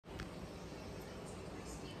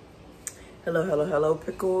Hello,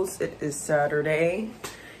 pickles. It is Saturday,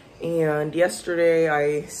 and yesterday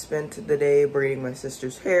I spent the day braiding my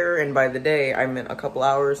sister's hair, and by the day I meant a couple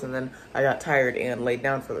hours, and then I got tired and laid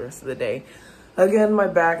down for the rest of the day. Again, my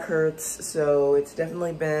back hurts, so it's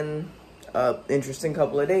definitely been an interesting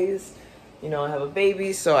couple of days. You know, I have a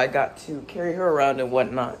baby, so I got to carry her around and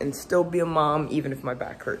whatnot and still be a mom even if my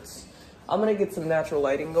back hurts. I'm gonna get some natural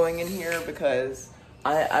lighting going in here because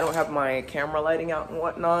I don't have my camera lighting out and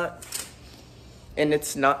whatnot. And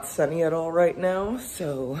it's not sunny at all right now,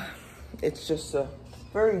 so it's just a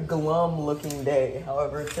very glum looking day.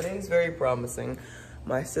 However, today's very promising.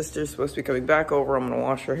 My sister's supposed to be coming back over. I'm gonna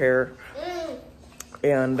wash her hair.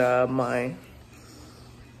 And my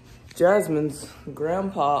Jasmine's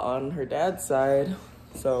grandpa on her dad's side,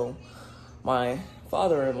 so my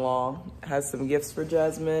father-in-law has some gifts for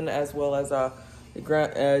Jasmine, as well as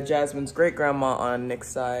Jasmine's great-grandma on Nick's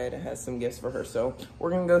side has some gifts for her. So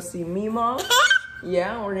we're gonna go see Mima.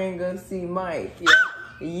 Yeah, we're gonna go see Mike. Yeah.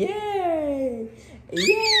 Yay!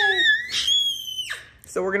 Yay!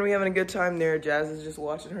 So we're gonna be having a good time there. Jazz is just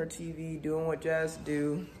watching her TV, doing what Jazz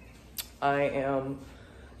do. I am,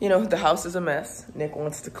 you know, the house is a mess. Nick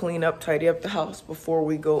wants to clean up, tidy up the house before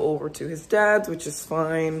we go over to his dad's, which is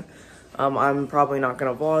fine. I'm probably not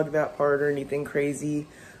gonna vlog that part or anything crazy,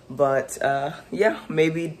 but yeah,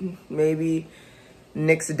 maybe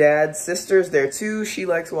Nick's dad's sister's there too. She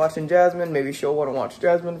likes watching Jasmine. Maybe she'll want to watch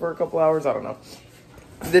Jasmine for a couple hours. I don't know.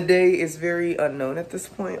 The day is very unknown at this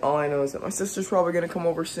point. All I know is that my sister's probably going to come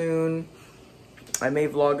over soon. I may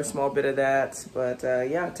vlog a small bit of that. But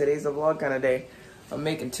yeah, today's a vlog kind of day. I'm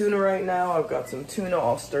making tuna right now. I've got some tuna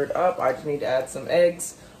all stirred up. I just need to add some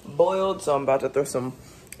eggs boiled. So I'm about to throw some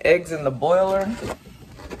eggs in the boiler.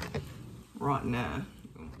 Right now.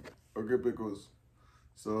 Okay, pickles.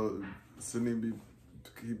 So Sydney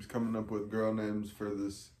keeps coming up with girl names for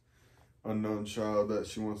this unknown child that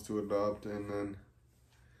she wants to adopt, and then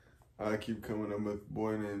I keep coming up with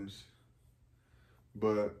boy names.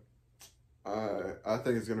 But I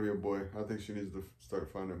think it's gonna be a boy. I think she needs to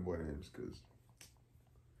start finding boy names, because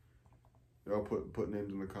y'all put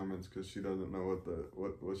names in the comments, because she doesn't know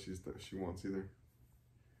what she wants either.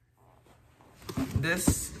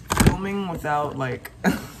 This filming without like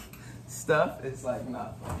stuff is like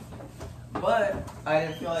not fun. But I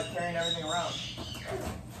didn't feel like carrying everything around.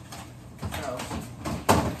 So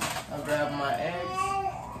I'll grab my eggs.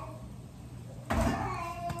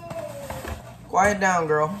 Quiet down,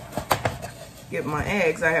 girl. Get my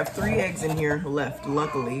eggs. I have 3 eggs in here left,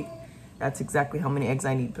 luckily. That's exactly how many eggs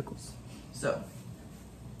I need, pickles. So,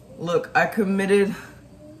 look, I committed.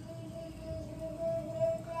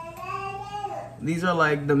 These are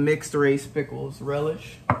like the mixed race pickles,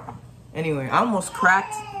 relish. Anyway, I almost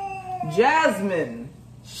cracked Jasmine.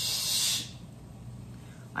 Shh.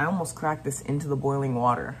 I almost cracked this into the boiling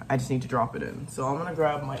water. I just need to drop it in. So I'm gonna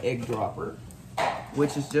grab my egg dropper,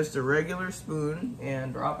 which is just a regular spoon,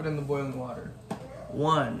 and drop it in the boiling water.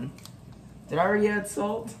 1. Did I already add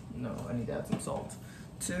salt? No, I need to add some salt.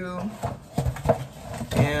 2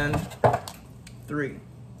 and 3.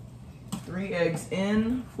 3 eggs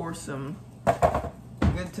in for some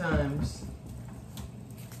good times.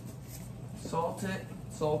 Salt it.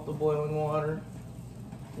 Salt the boiling water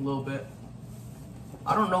a little bit.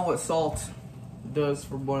 I don't know what salt does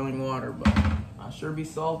for boiling water, but I sure be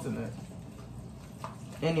salting it.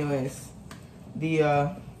 Anyways,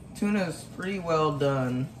 the tuna is pretty well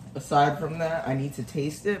done. Aside from that, I need to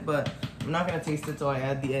taste it, but I'm not gonna taste it till I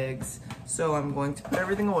add the eggs. So I'm going to put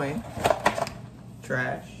everything away.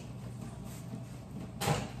 Trash.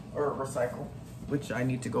 Or recycle, which I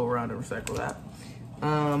need to go around and recycle that.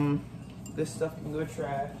 This stuff can go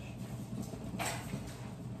trash.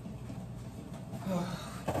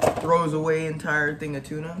 Throws away entire thing of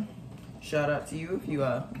tuna. Shout out to you if you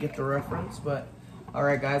get the reference. But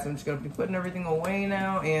alright guys, I'm just gonna be putting everything away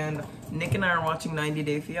now, and Nick and I are watching 90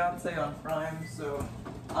 Day Fiance on Prime, so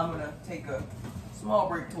I'm gonna take a small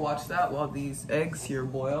break to watch that while these eggs here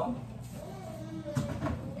boil.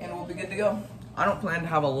 And we'll be good to go. I don't plan to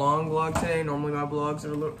have a long vlog today. Normally my vlogs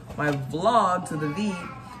are my vlog to the V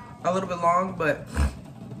a little bit long, but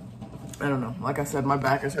I don't know. Like I said, my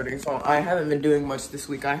back is hurting, so I haven't been doing much this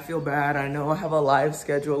week. I feel bad. I know I have a live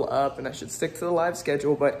schedule up and I should stick to the live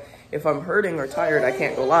schedule, but if I'm hurting or tired, I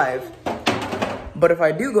can't go live. But if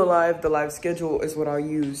I do go live, the live schedule is what I'll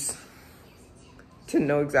use to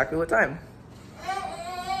know exactly what time.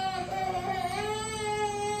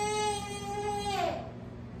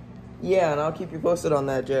 Yeah, and I'll keep you posted on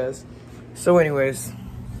that, Jazz. So anyways,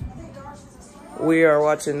 we are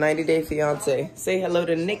watching 90 Day Fiance. Say hello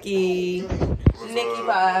to Nikki. Nikki,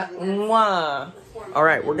 bye. Mwah. All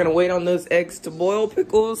right, we're gonna wait on those eggs to boil,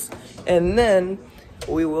 Pickles, and then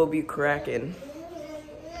we will be cracking.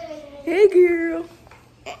 Hey, girl.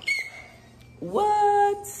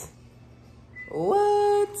 What?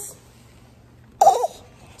 What?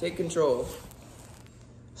 Take control.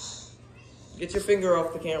 Get your finger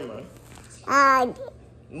off the camera.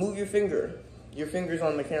 Move your finger. Your finger's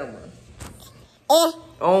on the camera.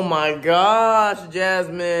 Oh my gosh,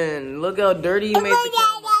 Jasmine. Look how dirty you made the camera.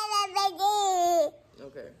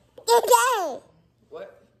 Okay.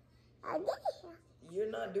 What? You're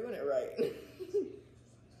not doing it right.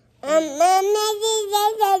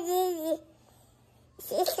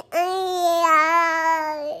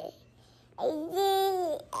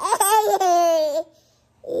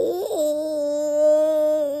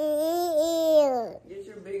 Get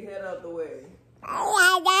your big head out the way.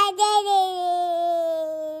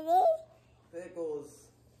 Pickles.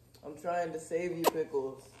 I'm trying to save you,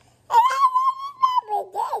 Pickles.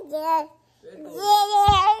 Pickles.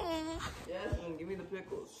 Jasmine, give me the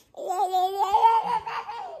pickles.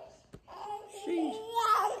 Sheesh.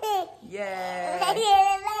 Yeah.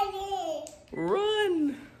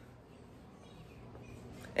 Run.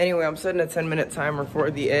 Anyway, I'm setting a 10-minute timer for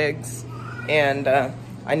the eggs, and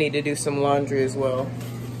I need to do some laundry as well.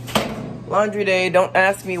 Laundry day. Don't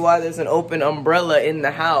ask me why there's an open umbrella in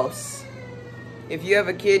the house. If you have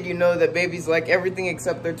a kid, you know that babies like everything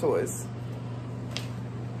except their toys.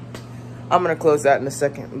 I'm gonna close that in a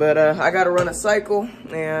second, but I gotta run a cycle,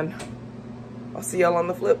 and I'll see y'all on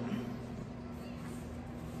the flip.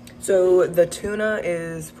 So the tuna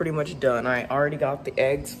is pretty much done. I already got the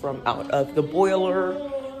eggs from out of the boiler.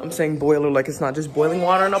 I'm saying boiler like it's not just boiling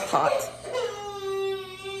water in a pot.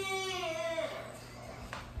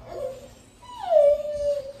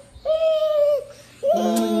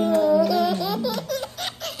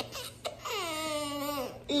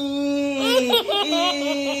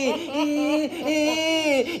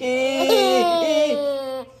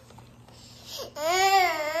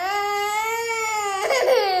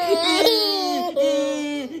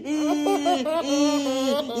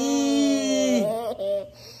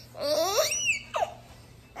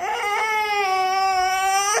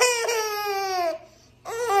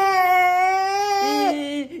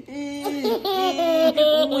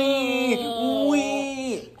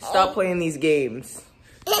 Stop playing these games.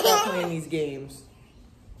 Stop playing these games.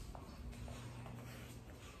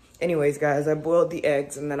 Anyways, guys, I boiled the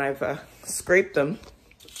eggs and then I've scraped them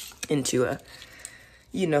into a,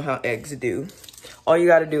 you know how eggs do. All you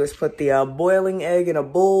gotta do is put the boiling egg in a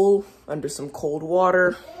bowl under some cold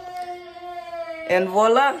water. And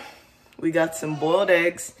voila, we got some boiled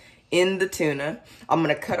eggs in the tuna. I'm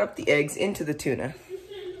gonna cut up the eggs into the tuna.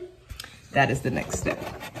 That is the next step.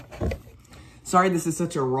 Sorry this is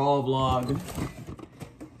such a raw vlog.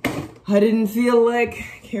 I didn't feel like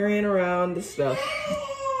carrying around the stuff.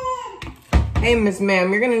 Hey, Miss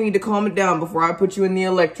Ma'am, you're gonna need to calm it down before I put you in the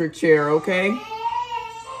electric chair, okay?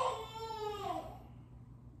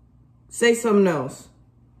 Say something else.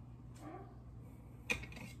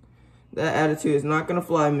 That attitude is not gonna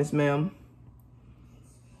fly, Miss Ma'am.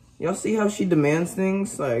 Y'all see how she demands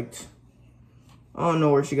things? Like, I don't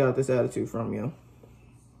know where she got this attitude from, yo.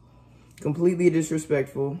 Completely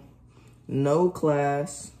disrespectful. No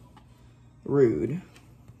class. Rude.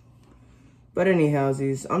 But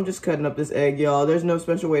anyhowsies, I'm just cutting up this egg, y'all. There's no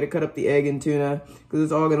special way to cut up the egg in tuna because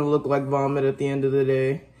it's all gonna look like vomit at the end of the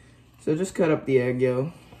day. So just cut up the egg,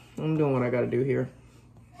 yo. I'm doing what I gotta do here.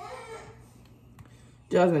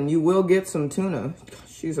 Jasmine, you will get some tuna.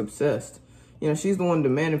 She's obsessed. You know, she's the one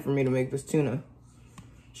demanding for me to make this tuna.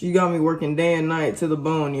 She got me working day and night to the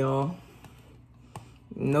bone, y'all.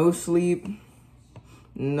 No sleep.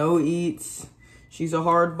 No eats. She's a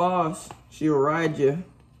hard boss. She'll ride you.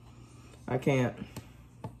 I can't.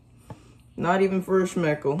 Not even for a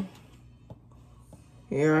schmeckle.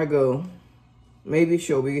 Here I go. Maybe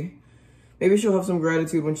she'll have some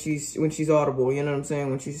gratitude when she's audible, you know what I'm saying?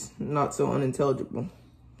 When she's not so unintelligible.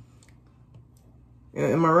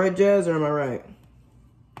 Am I right, Jazz, or am I right?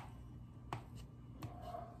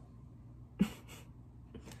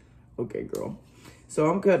 Okay, girl. So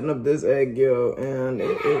I'm cutting up this egg, yo, and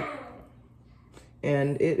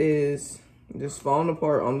it is just falling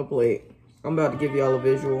apart on the plate. I'm about to give y'all a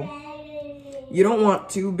visual. You don't want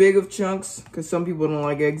too big of chunks because some people don't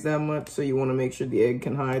like eggs that much, so you want to make sure the egg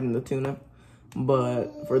can hide in the tuna.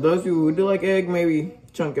 But for those people who do like egg, maybe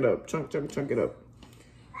chunk it up. Chunk it up.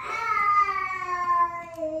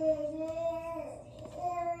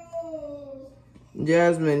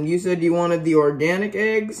 Jasmine, you said you wanted the organic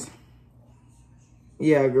eggs?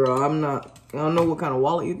 Yeah, girl, I don't know what kind of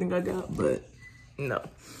wallet you think I got, but no.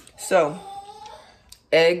 So,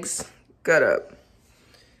 eggs cut up.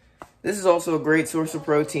 This is also a great source of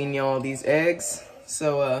protein, y'all, these eggs.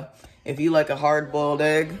 So if you like a hard-boiled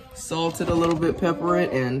egg, salt it a little bit, pepper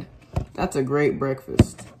it, and that's a great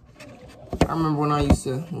breakfast. I remember when I used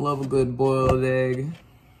to love a good boiled egg.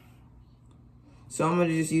 So I'm gonna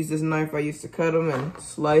just use this knife I used to cut them and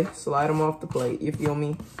slide them off the plate, you feel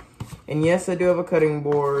me? And yes, I do have a cutting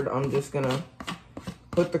board. I'm just gonna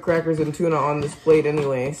put the crackers and tuna on this plate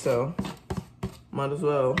anyway, so might as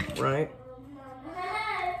well, right?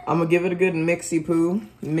 I'm gonna give it a good mixy poo.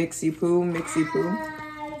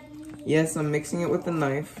 Yes, I'm mixing it with a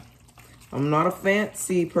knife. I'm not a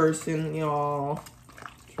fancy person, y'all.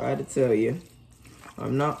 Try to tell you.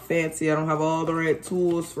 I'm not fancy. I don't have all the right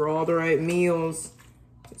tools for all the right meals.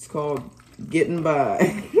 It's called getting by.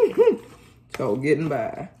 It's called getting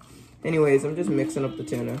by. Anyways, I'm just mixing up the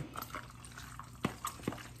tuna.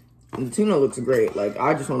 And the tuna looks great. Like,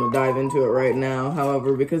 I just want to dive into it right now.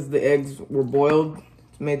 However, because the eggs were boiled,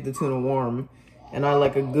 it's made the tuna warm. And I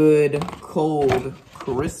like a good, cold,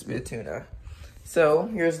 crispy tuna. So,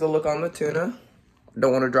 here's the look on the tuna.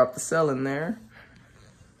 Don't want to drop the cell in there.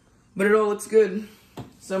 But it all looks good.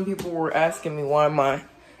 Some people were asking me why my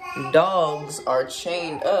dogs are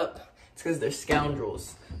chained up. It's because they're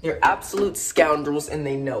scoundrels. They're absolute scoundrels and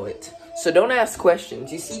they know it. So don't ask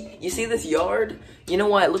questions. You see this yard? You know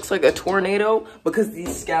why it looks like a tornado? Because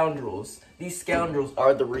these scoundrels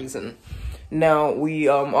are the reason. Now, we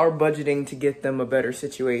are budgeting to get them a better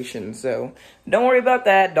situation, so don't worry about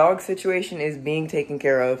that. Dog situation is being taken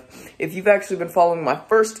care of. If you've actually been following my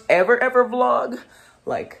first ever vlog,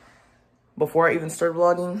 like, before I even started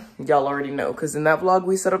vlogging, y'all already know, because in that vlog,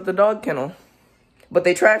 we set up the dog kennel, but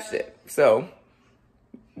they trashed it, so,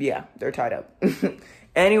 yeah, they're tied up.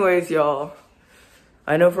 Anyways, y'all,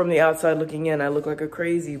 I know from the outside looking in, I look like a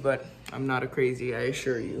crazy, but I'm not a crazy, I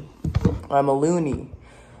assure you. I'm a loony.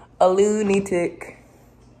 A lunatic.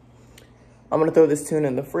 I'm gonna throw this tuna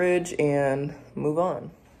in the fridge and move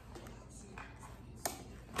on.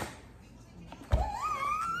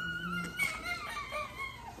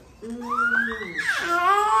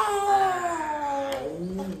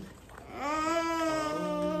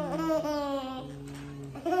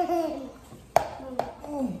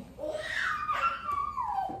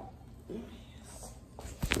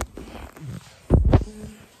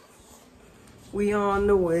 We on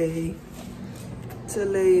the way to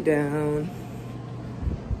lay down.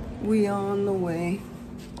 We on the way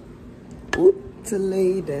to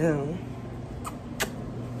lay down.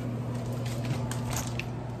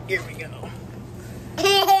 Here we go.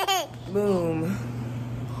 Boom.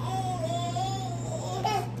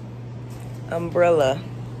 Umbrella.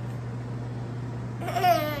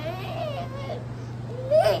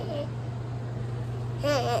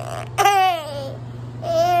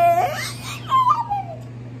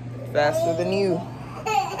 Faster than you.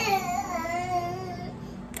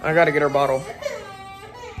 I gotta get her bottle.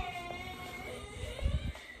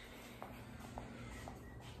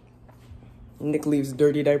 Nick leaves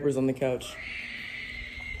dirty diapers on the couch.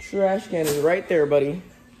 Trash can is right there, buddy.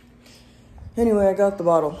 Anyway, I got the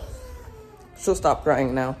bottle. She'll stop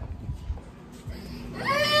crying now.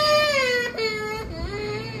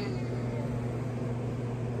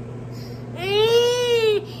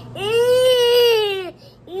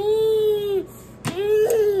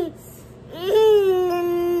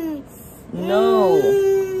 No,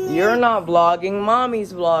 you're not vlogging.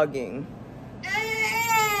 Mommy's vlogging.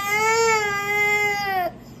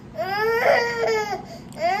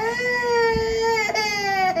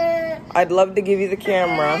 I'd love to give you the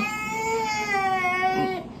camera.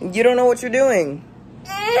 You don't know what you're doing.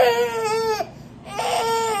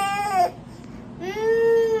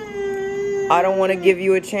 I don't want to give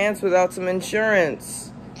you a chance without some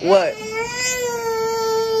insurance. What?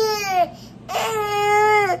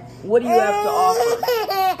 What do you have to offer?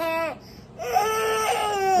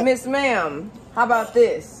 Miss Ma'am, how about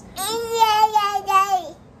this?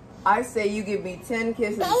 I say you give me 10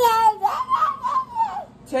 kisses.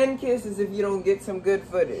 10 kisses if you don't get some good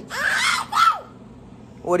footage.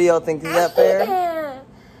 What do y'all think? Is that fair?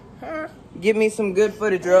 Give me some good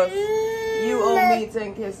footage, or else you owe me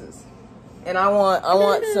 10 kisses. And I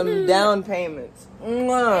want some down payments.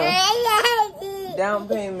 Mwah. Down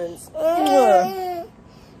payments. Mwah.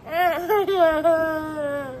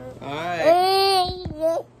 Alright.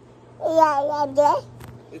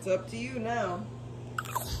 It's up to you now.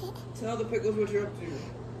 Tell the pickles what you're up to. You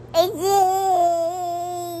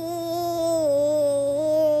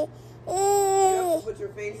have to put your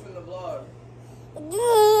face in the vlog.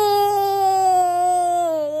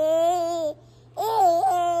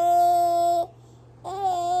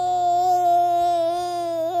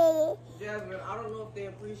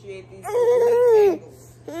 these angles.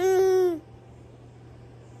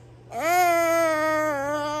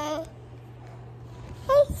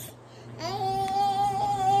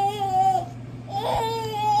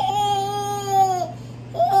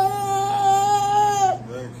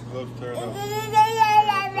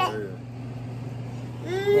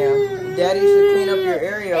 Yeah, Daddy should clean up your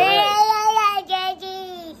area, right?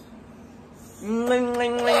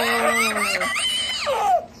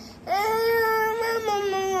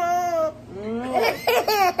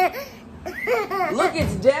 Look,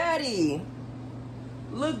 it's Daddy.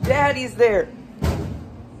 Look, Daddy's there.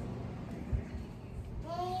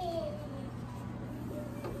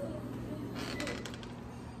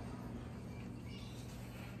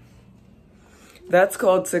 That's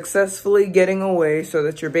called successfully getting away so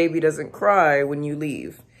that your baby doesn't cry when you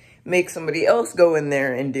leave. Make somebody else go in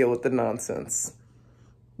there and deal with the nonsense.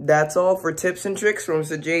 That's all for tips and tricks from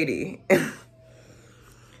Sjiady.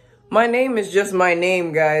 My name is just my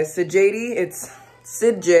name, guys. Sjiady, it's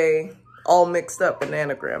Sid J, all mixed up in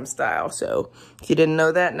anagram style. So if you didn't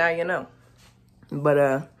know that, now you know.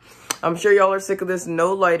 But I'm sure y'all are sick of this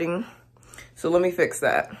no lighting. So let me fix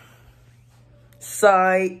that.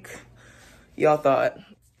 Psych. Y'all thought.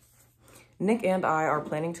 Nick and I are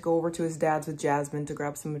planning to go over to his dad's with Jasmine to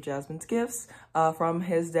grab some of Jasmine's gifts from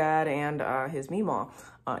his dad and his Meemaw.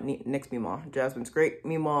 Nick's Meemaw. Jasmine's great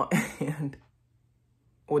Meemaw and...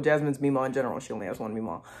 Well, Jasmine's Meemaw in general. She only has one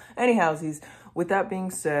Meemaw. Anyhow, with that being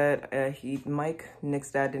said,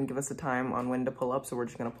 Nick's dad didn't give us a time on when to pull up, so we're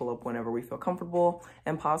just going to pull up whenever we feel comfortable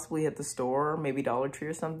and possibly hit the store, maybe Dollar Tree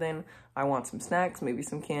or something. I want some snacks, maybe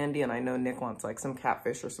some candy, and I know Nick wants like some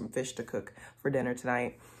catfish or some fish to cook for dinner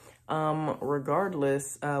tonight.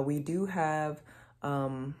 Regardless, we did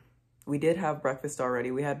have breakfast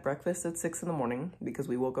already. We had breakfast at 6 in the morning because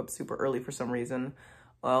we woke up super early for some reason.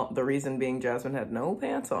 Well, the reason being Jasmine had no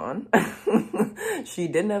pants on. She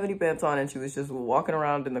didn't have any pants on and she was just walking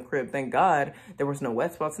around in the crib. Thank God there was no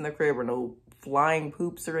wet spots in the crib or no flying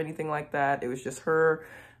poops or anything like that. It was just her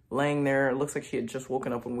laying there. It looks like she had just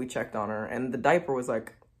woken up when we checked on her. And the diaper was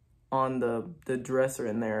like on the dresser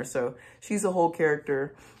in there. So she's a whole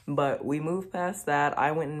character. But we moved past that.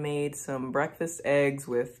 I went and made some breakfast eggs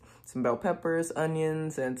with some bell peppers,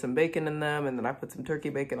 onions, and some bacon in them. And then I put some turkey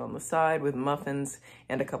bacon on the side with muffins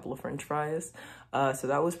and a couple of French fries. So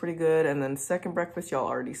that was pretty good. And then second breakfast, y'all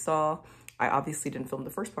already saw. I obviously didn't film the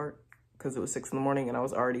first part because it was 6 in the morning and I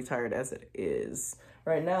was already tired as it is.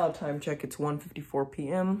 Right now, time check, it's 1:54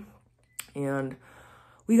 p.m. And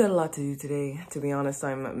we got a lot to do today. To be honest,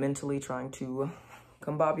 I'm mentally trying to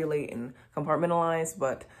combobulate and compartmentalize,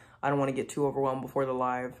 but I don't want to get too overwhelmed before the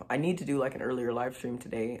live. I need to do like an earlier live stream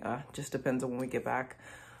today. Just depends on when we get back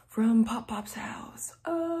from Pop's house.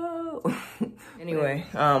 Oh. Anyway,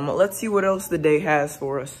 let's see what else the day has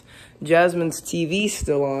for us. Jasmine's TV's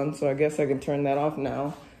still on, so I guess I can turn that off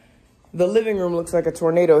now. The living room looks like a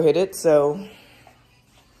tornado hit it, so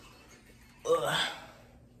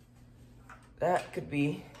that could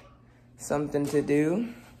be something to do.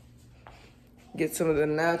 Get some of the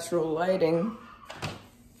natural lighting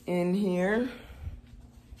in here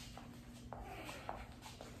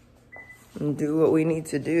and do what we need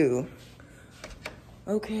to do.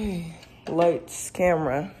 Okay, lights,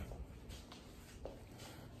 camera.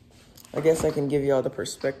 I guess I can give y'all the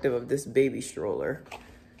perspective of this baby stroller.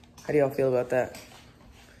 How do y'all feel about that?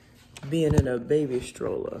 Being in a baby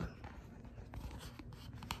stroller.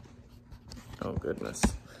 Oh goodness,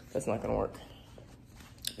 that's not gonna work.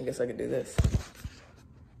 I guess I could do this.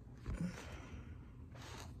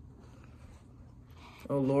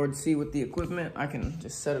 Oh Lord, see with the equipment, I can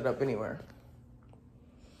just set it up anywhere.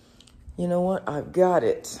 You know what, I've got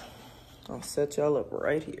it. I'll set y'all up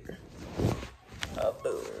right here.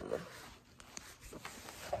 Boom.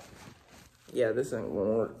 Yeah, this ain't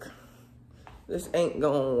gonna work. This ain't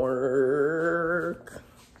gonna work.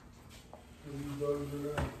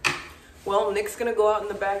 Well, Nick's gonna go out in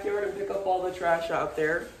the backyard and pick up all the trash out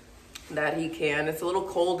there that he can. It's a little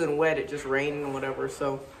cold and wet, it just rained and whatever,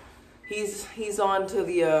 so he's on to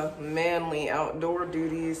the manly outdoor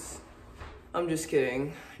duties. I'm just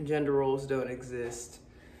kidding. Gender roles don't exist.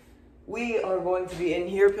 We are going to be in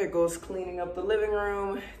here, Pickles, cleaning up the living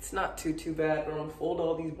room. It's not too bad. I'm gonna fold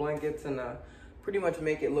all these blankets and pretty much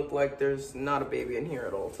make it look like there's not a baby in here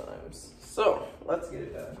at all times. So, let's get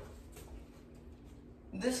it done.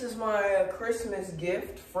 This is my Christmas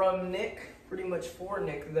gift from Nick. Pretty much for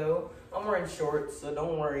Nick, though. I'm wearing shorts, so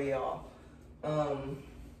don't worry, y'all.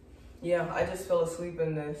 Yeah, I just fell asleep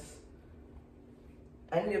in this.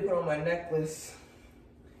 I need to put on my necklace.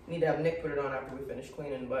 I need to have Nick put it on after we finish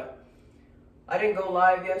cleaning, but I didn't go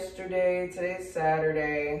live yesterday. Today's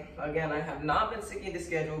Saturday. Again, I have not been sticking to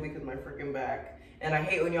schedule because of my freaking back. And I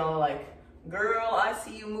hate when y'all are like, girl, I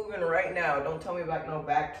see you moving right now. Don't tell me about no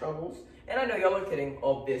back troubles. And I know y'all are kidding,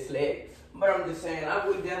 obviously. But I'm just saying, I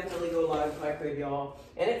would definitely go live if I could, y'all.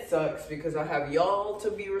 And it sucks because I have y'all to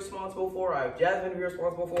be responsible for. I have Jasmine to be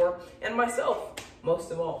responsible for. And myself, most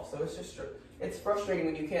of all. So it's just, it's frustrating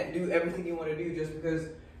when you can't do everything you want to do just because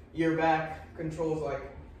your back controls like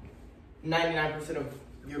 99% of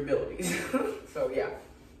your abilities. So yeah.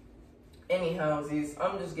 Anyhowsies,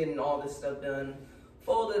 I'm just getting all this stuff done.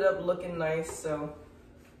 Folded up, looking nice, so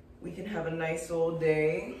we can have a nice old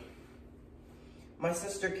day. My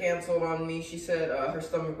sister canceled on me. She said her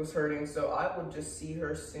stomach was hurting, so I will just see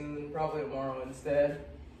her soon, probably tomorrow instead.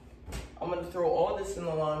 I'm gonna throw all this in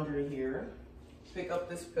the laundry here. Pick up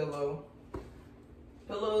this pillow.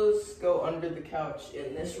 Pillows go under the couch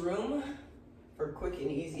in this room for quick and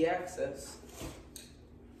easy access.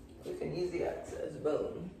 Quick and easy access,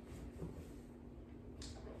 boom.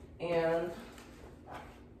 And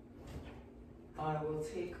I will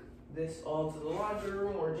take this all to the laundry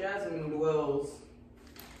room where Jasmine dwells,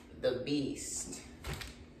 the beast.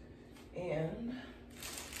 And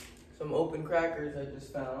some open crackers I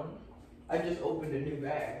just found. I just opened a new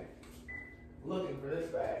bag, looking for this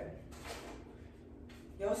bag.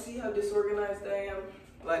 Y'all see how disorganized I am?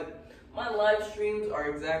 Like, my live streams are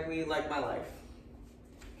exactly like my life.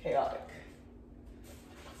 Chaotic.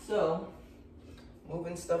 So,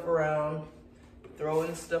 moving stuff around,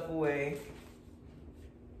 throwing stuff away.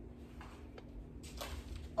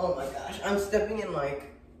 Oh my gosh, I'm stepping in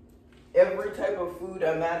like every type of food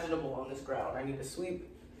imaginable on this ground. I need to sweep.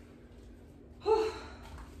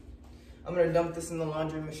 I'm gonna dump this in the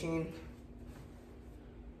laundry machine.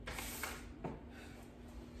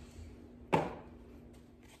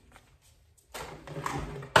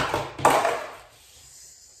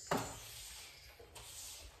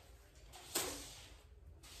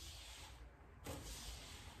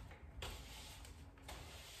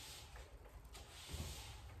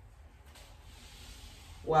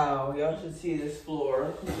 Wow, y'all should see this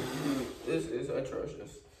floor. This is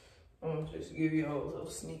atrocious. I'm gonna just give you a little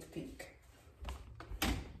sneak peek.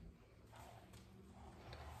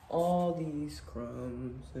 All these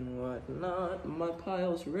crumbs and whatnot. My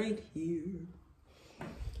pile's right here.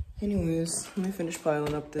 Anyways, let me finish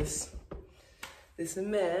piling up this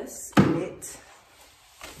mess in it.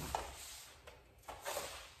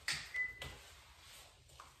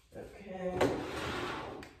 Okay.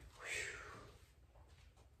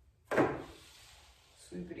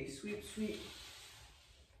 Sweepity sweep sweep.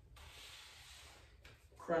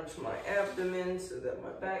 Crunch my abdomen so that my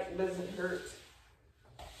back doesn't hurt.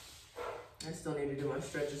 I still need to do my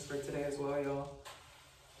stretches for today as well, y'all.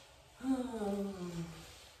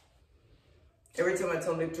 Every time I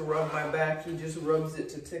tell Nick to rub my back, he just rubs it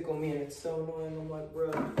to tickle me, and it's so annoying. I'm like,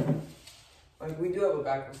 bro. Like, we do have a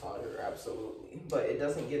back massager, absolutely, but it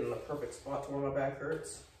doesn't get in the perfect spot to where my back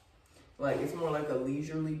hurts. Like, it's more like a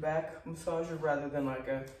leisurely back massager rather than like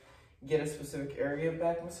a get a specific area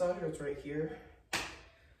back massager. It's right here.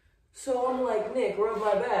 So I'm like, Nick, rub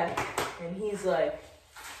my back. And he's like,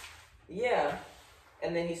 yeah.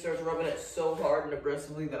 And then he starts rubbing it so hard and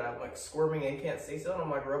aggressively that I'm like squirming and can't stay still. And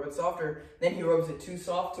I'm like, rub it softer. Then he rubs it too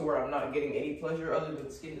soft to where I'm not getting any pleasure other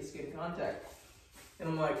than skin to skin contact. And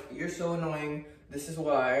I'm like, you're so annoying. This is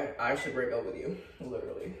why I should break up with you,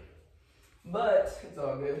 literally. But it's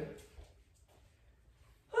all good.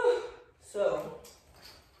 So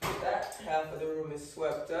that half of the room is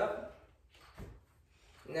swept up.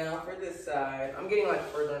 Now for this side, I'm getting like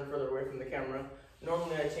further and further away from the camera.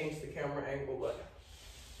 Normally I change the camera angle, but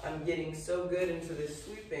I'm getting so good into this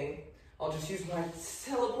sweeping, I'll just use my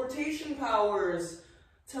teleportation powers.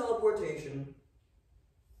 Teleportation.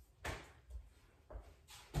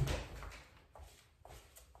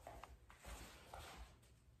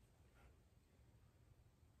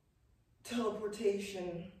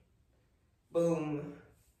 Teleportation. Boom.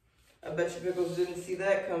 I bet you Pickles didn't see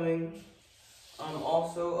that coming. I'm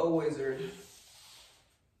also a wizard.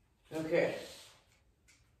 Okay.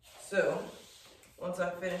 So, once I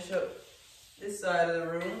finish up this side of the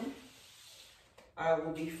room, I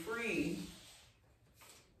will be free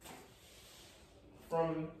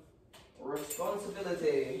from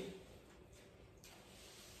responsibility.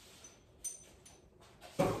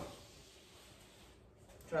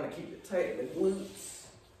 Trying to keep it tight in the glutes.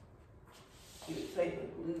 Keep it tight in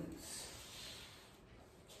the glutes.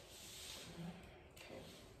 Okay.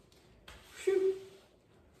 Phew.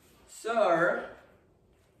 So,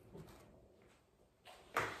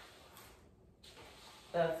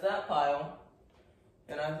 that's that pile.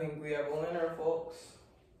 And I think we have a winner, folks.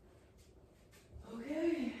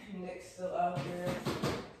 Okay, Nick's still out there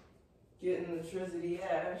getting the Trizity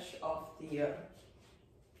ash off the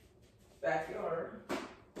backyard.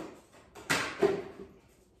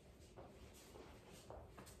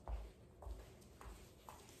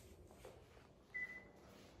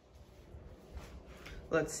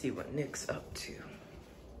 Let's see what Nick's up to.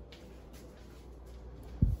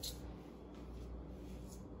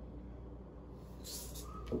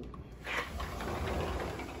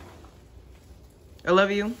 I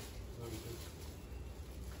love you.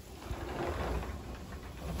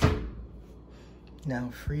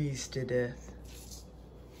 Now freeze to death.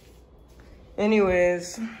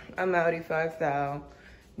 Anyways, I'm outie 5,000.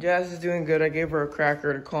 Jazz is doing good. I gave her a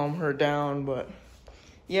cracker to calm her down, but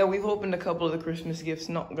yeah, we've opened a couple of the Christmas gifts,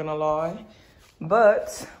 not gonna lie.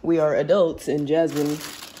 But we are adults and Jasmine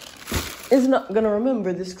is not gonna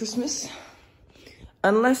remember this Christmas.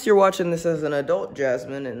 Unless you're watching this as an adult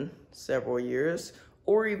Jasmine in several years,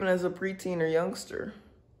 or even as a preteen or youngster.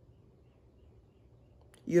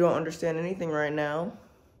 You don't understand anything right now.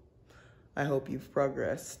 I hope you've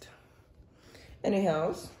progressed.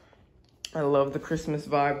 Anyhows, I love the Christmas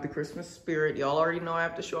vibe, the Christmas spirit. Y'all already know I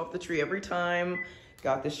have to show off the tree every time.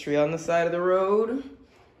 Got this tree on the side of the road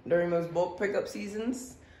during those bulk pickup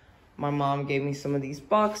seasons. My mom gave me some of these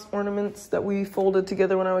box ornaments that we folded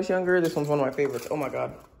together when I was younger. This one's one of my favorites. Oh my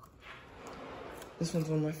God. This one's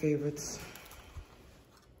one of my favorites.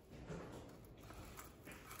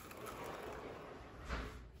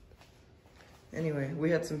 Anyway,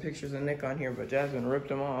 we had some pictures of Nick on here, but Jasmine ripped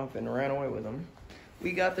them off and ran away with them.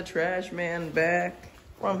 We got the trash man back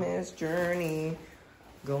from his journey.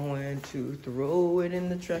 Going to throw it in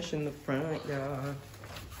the trash in the front yard.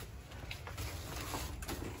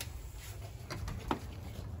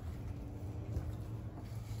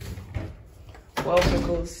 Well,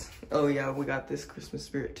 Pickles. Oh yeah, we got this Christmas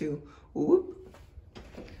spirit too. Whoop.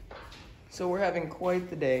 So we're having quite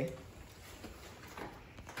the day.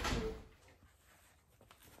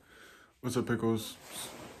 What's up, Pickles?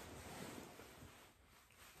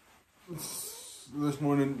 This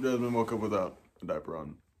morning, Jasmine woke up without a diaper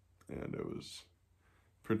on, and it was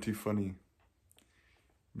pretty funny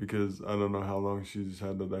because I don't know how long she's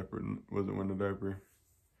had the diaper and wasn't wearing a diaper,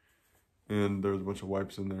 and there was a bunch of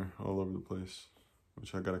wipes in there all over the place,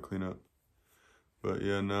 which I gotta clean up. But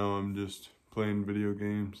yeah, now I'm just playing video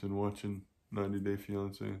games and watching 90 Day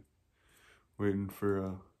Fiance, waiting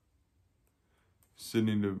for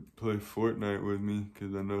Sydney to play Fortnite with me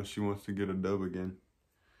because I know she wants to get a dub again.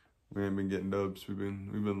 We ain't been getting dubs. We've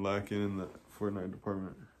been lacking in the Fortnite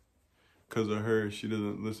department. Cause of her, she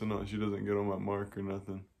doesn't listen on. She doesn't get on my mark or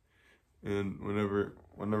nothing. And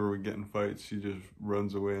whenever we get in fights, she just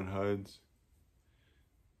runs away and hides.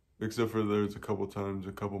 Except for there's a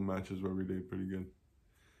couple matches where we did pretty good.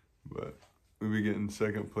 But we be getting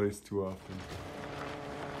second place too often.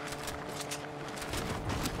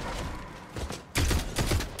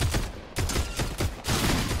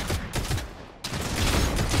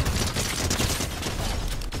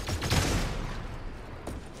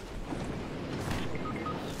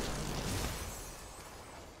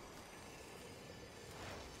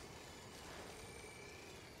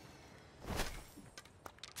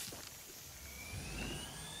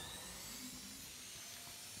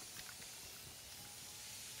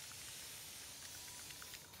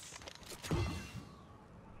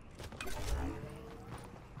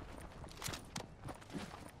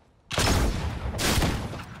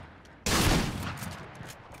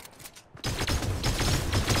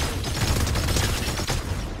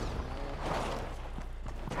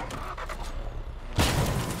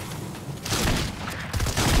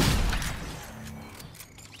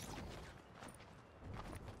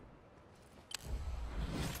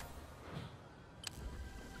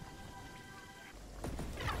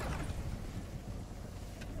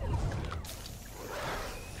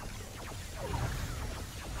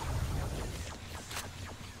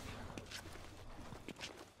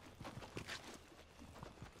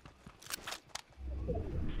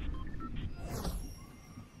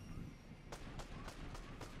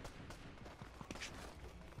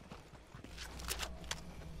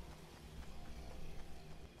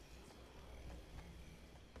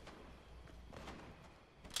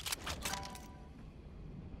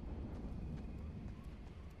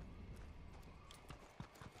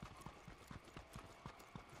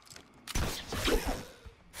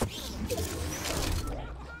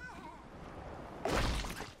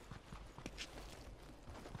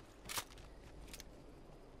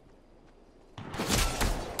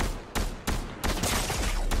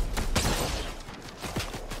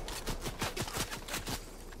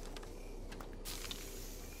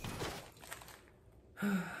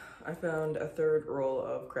 I found a third roll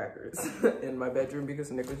of crackers in my bedroom because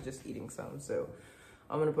Nick was just eating some. So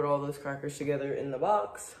I'm gonna put all those crackers together in the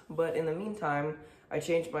box. But in the meantime, I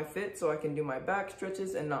changed my fit so I can do my back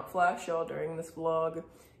stretches and not flash y'all during this vlog.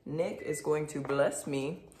 Nick is going to bless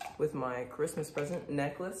me with my Christmas present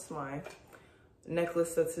necklace. My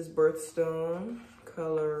necklace that's his birthstone,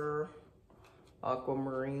 color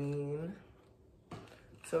aquamarine.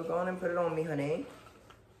 So go on and put it on me, honey.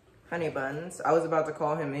 Honey buns. I was about to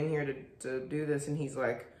call him in here to do this, and he's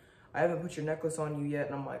like, I haven't put your necklace on you yet.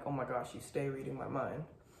 And I'm like, oh my gosh, you stay reading my mind.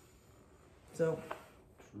 So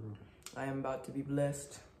I am about to be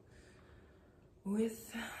blessed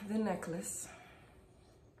with the necklace.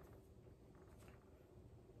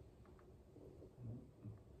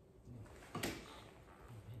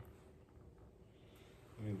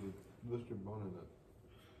 You need to lift your bonnet up.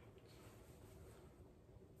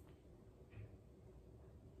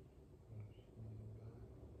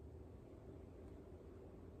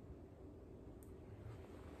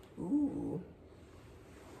 Ooh,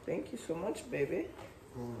 thank you so much, baby.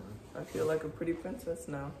 I feel like a pretty princess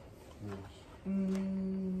now. Yes.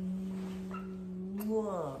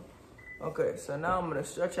 Okay, so now I'm gonna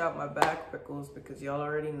stretch out my back pickles because y'all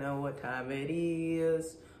already know what time it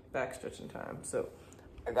is. Back stretching time. So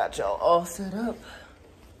I got y'all all set up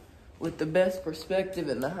with the best perspective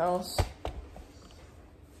in the house.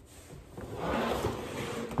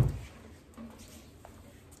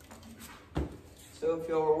 So if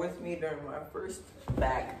y'all were with me during my first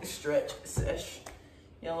back stretch sesh,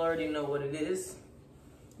 y'all already know what it is.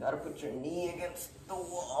 Gotta put your knee against the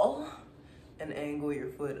wall and angle your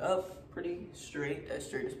foot up pretty straight, as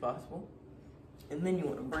straight as possible. And then you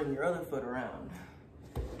wanna bring your other foot around.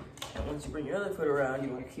 And once you bring your other foot around,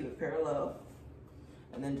 you wanna keep it parallel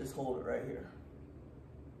and then just hold it right here.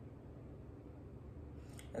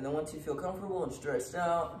 And then once you feel comfortable and stretched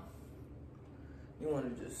out, you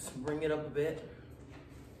wanna just bring it up a bit.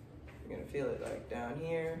 You're gonna feel it like down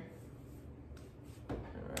here and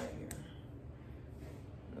right here.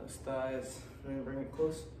 Those thighs, and then bring it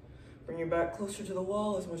close. Bring your back closer to the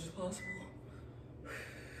wall as much as possible.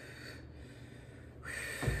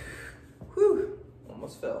 Whew,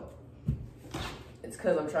 almost fell. It's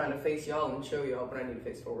because I'm trying to face y'all and show y'all, but I need to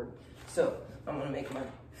face forward. So I'm gonna make my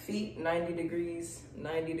feet 90 degrees, and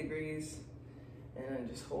then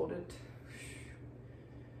just hold it.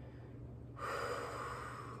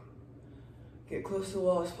 Get close to the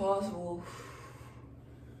wall as possible,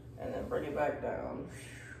 and then bring it back down.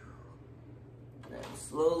 And then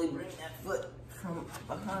slowly bring that foot from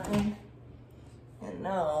behind. And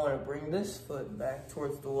now I want to bring this foot back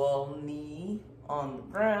towards the wall, knee on the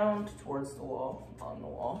ground, towards the wall, on the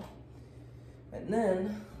wall. And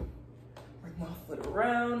then bring my foot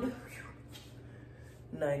around,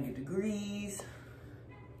 90 degrees.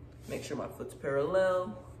 Make sure my foot's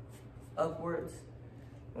parallel, upwards.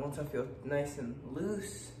 And once I feel nice and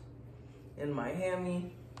loose in my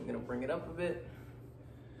hammy, I'm gonna bring it up a bit.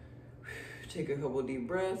 Take a couple deep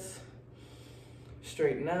breaths.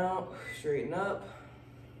 Straighten out, straighten up.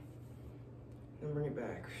 And bring it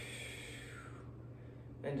back.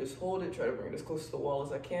 And just hold it, try to bring it as close to the wall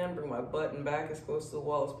as I can. Bring my butt and back as close to the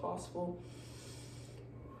wall as possible.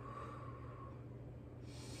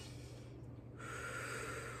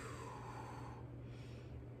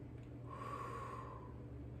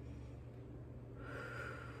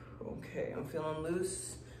 Okay, I'm feeling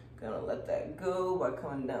loose. Gonna let that go by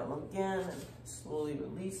coming down again and slowly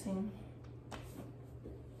releasing.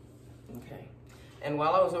 Okay. And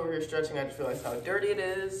while I was over here stretching, I just realized how dirty it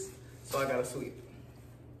is, so I gotta sweep.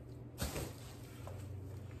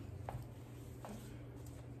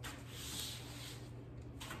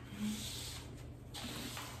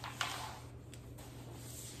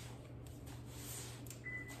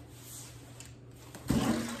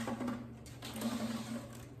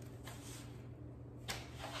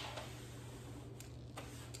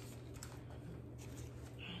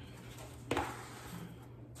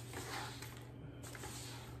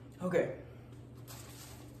 Okay,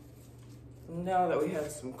 now that we have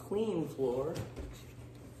some clean floor,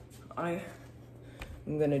 I'm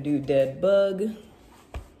gonna do dead bug,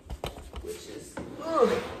 which is,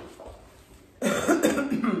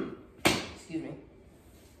 excuse me,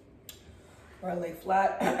 where I lay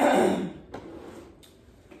flat,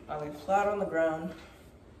 I lay flat on the ground,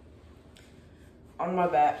 on my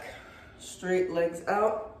back, straight legs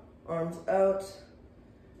out, arms out,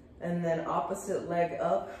 and then opposite leg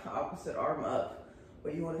up, opposite arm up.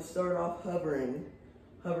 But you want to start off hovering.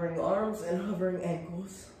 Hovering arms and hovering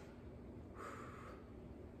ankles.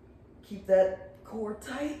 Keep that core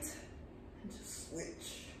tight and just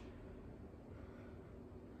switch.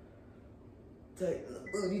 Tighten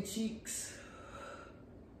the booty cheeks.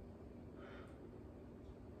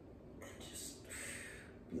 And just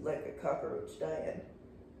be like a cockroach dying.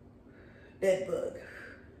 Dead bug.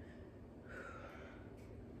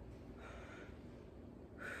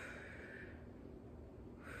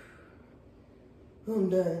 I'm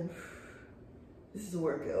done. This is a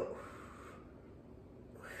workout.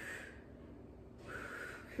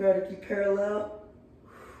 Try to keep parallel.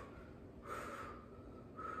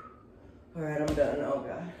 All right, I'm done. Oh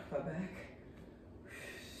God, my back.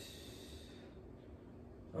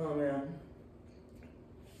 Oh man.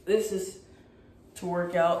 This is to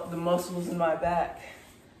work out the muscles in my back.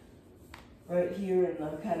 Right here in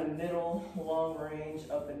the kind of middle, long range,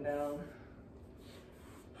 up and down.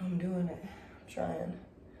 I'm doing it. I'm trying.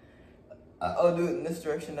 I'll do it in this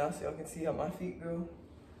direction now so y'all can see how my feet go.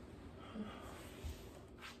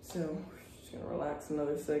 So, just gonna relax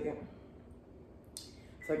another second.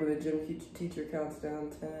 It's like when the gym teacher counts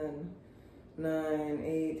down 10, 9,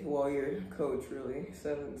 8, while your coach really,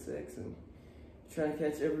 7, 6, and you're trying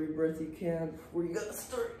to catch every breath you can before you gotta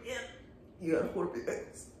start again. You gotta hold up your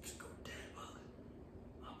hands. Just go dead bug.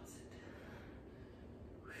 Opposite.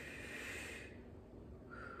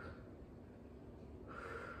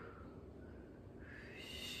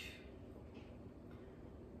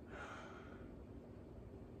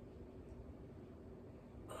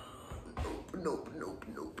 Nope.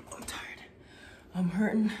 I'm tired. I'm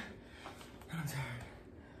hurting. I'm tired.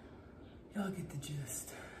 Y'all get the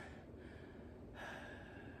gist.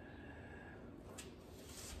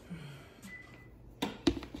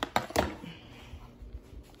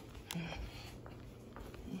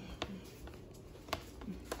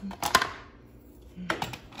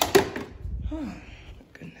 Oh,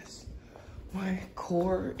 goodness. My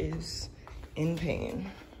core is in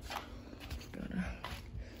pain.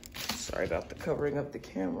 Sorry about the covering up the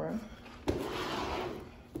camera.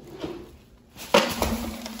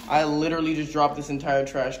 I literally just dropped this entire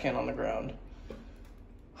trash can on the ground.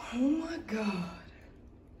 Oh my God.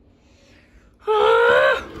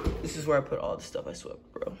 Ah! This is where I put all the stuff I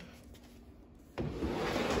swept, bro.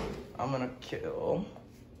 I'm gonna kill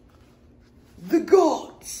the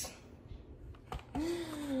gods.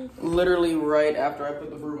 Literally right after I put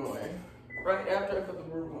the broom away. Right after I put the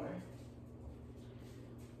broom away.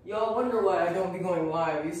 Y'all wonder why I don't be going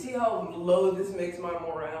live. You see how low this makes my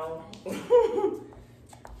morale?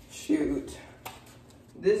 Shoot.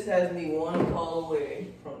 This has me one call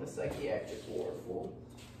away from the psychiatric ward full.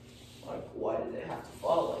 Like, why did it have to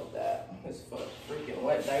fall like that? This freaking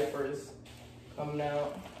wet diapers coming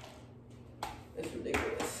out. It's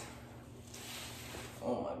ridiculous.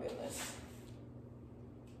 Oh my goodness.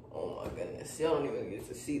 Oh my goodness. Y'all don't even get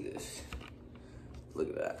to see this. Look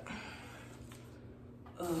at that.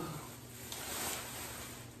 Oh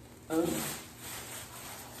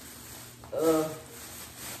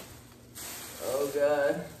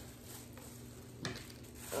God.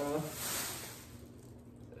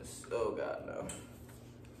 Oh God, no.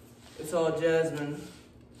 It's all Jasmine.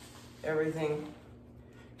 Everything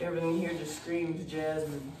here just screams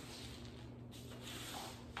Jasmine.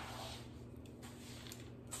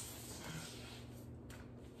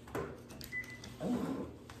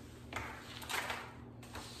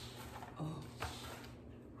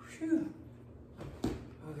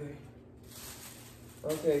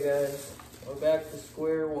 Okay guys, we're back to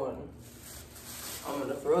square one. I'm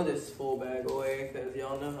gonna throw this full bag away because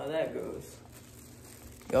y'all know how that goes.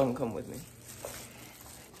 Y'all can come with me.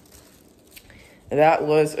 That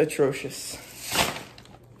was atrocious.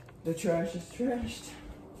 The trash is trashed.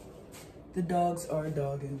 The dogs are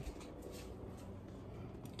dogging.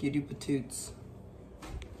 Kitty patoots.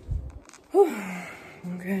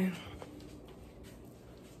 Okay.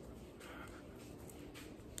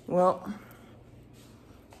 Well,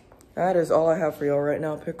 that is all I have for y'all right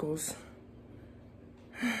now, pickles.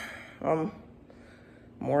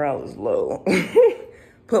 Morale is low.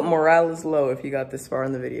 Put morale is low if you got this far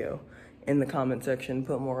in the video. In the comment section,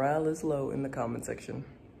 put morale is low in the comment section.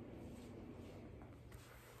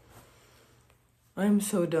 I'm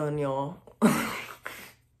so done, y'all.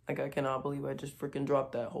 Like, I cannot believe I just freaking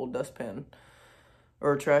dropped that whole dustpan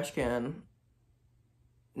or trash can.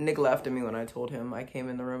 Nick laughed at me when I told him. I came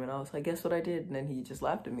in the room and I was like, guess what I did? And then he just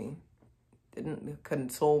laughed at me. Didn't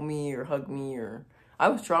console me or hug me or... I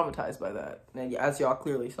was traumatized by that, and as y'all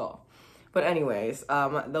clearly saw. But anyways,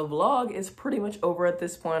 the vlog is pretty much over at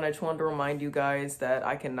this point. I just wanted to remind you guys that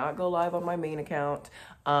I cannot go live on my main account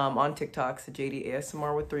on TikTok,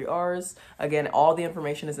 Sjiadyasmr with 3 R's. Again, all the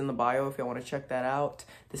information is in the bio if you want to check that out.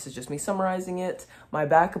 This is just me summarizing it. My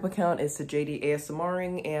backup account is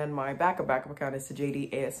Sjiadyasmring, and my backup account is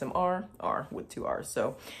Sjiadyasmr, R with 2 R's.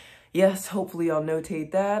 So yes, hopefully y'all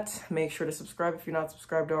notate that. Make sure to subscribe if you're not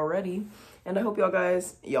subscribed already. And I hope y'all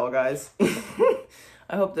guys,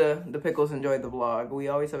 I hope the pickles enjoyed the vlog. We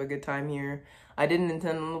always have a good time here. I didn't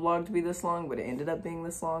intend on the vlog to be this long, but it ended up being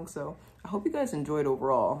this long. So I hope you guys enjoyed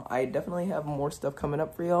overall. I definitely have more stuff coming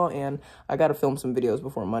up for y'all, and I gotta film some videos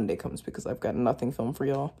before Monday comes because I've got nothing filmed for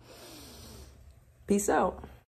y'all. Peace out.